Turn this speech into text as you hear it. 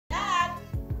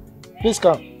Please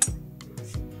come.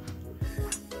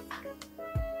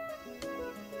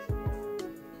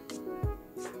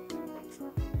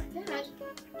 Dad.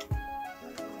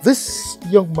 This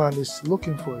young man is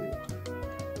looking for you.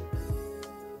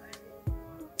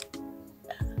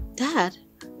 Dad,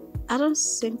 I don't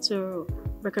seem to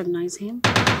recognize him.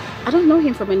 I don't know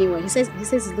him from anywhere. He says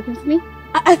he's looking for me.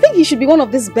 I think he should be one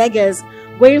of these beggars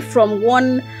going from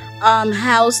one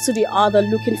house to the other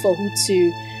looking for who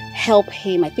to help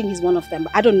him. I think he's one of them,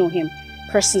 but I don't know him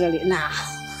personally. Nah,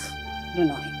 I don't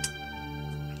know him.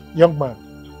 Young man,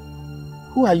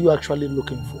 who are you actually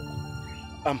looking for?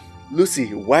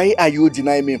 Lucy, why are you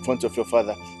denying me in front of your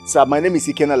father? Sir, my name is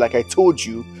Ikena, like I told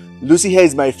you. Lucy here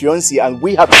is my fiancée and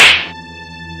we have...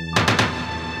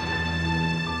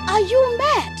 Are you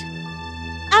mad?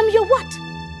 I'm your what?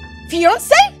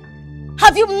 Fiancé?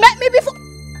 Have you met me before?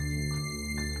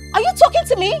 Are you talking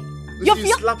to me? Lucy,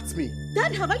 you slapped me.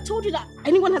 Dad, have I told you that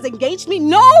anyone has engaged me?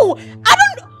 No! I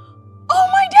don't... Oh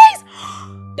my days!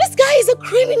 This guy is a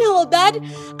criminal, Dad.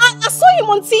 I saw him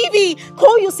on TV.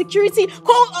 Call your security.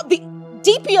 Call the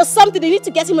DP or something. They need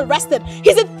to get him arrested.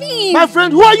 He's a thief. My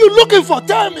friend, who are you looking for?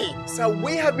 Tell me. Sir,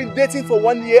 we have been dating for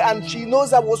 1 year and she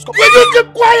knows I was... Will you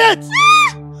keep quiet?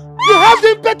 You have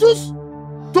the impetus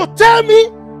to tell me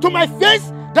to my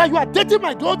face that you are dating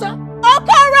my daughter?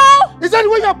 Okoro! Is that the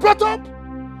way you are brought up?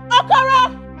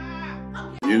 Okoro!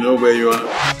 You know where you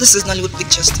are? This is Nollywood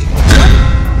Pictures TV.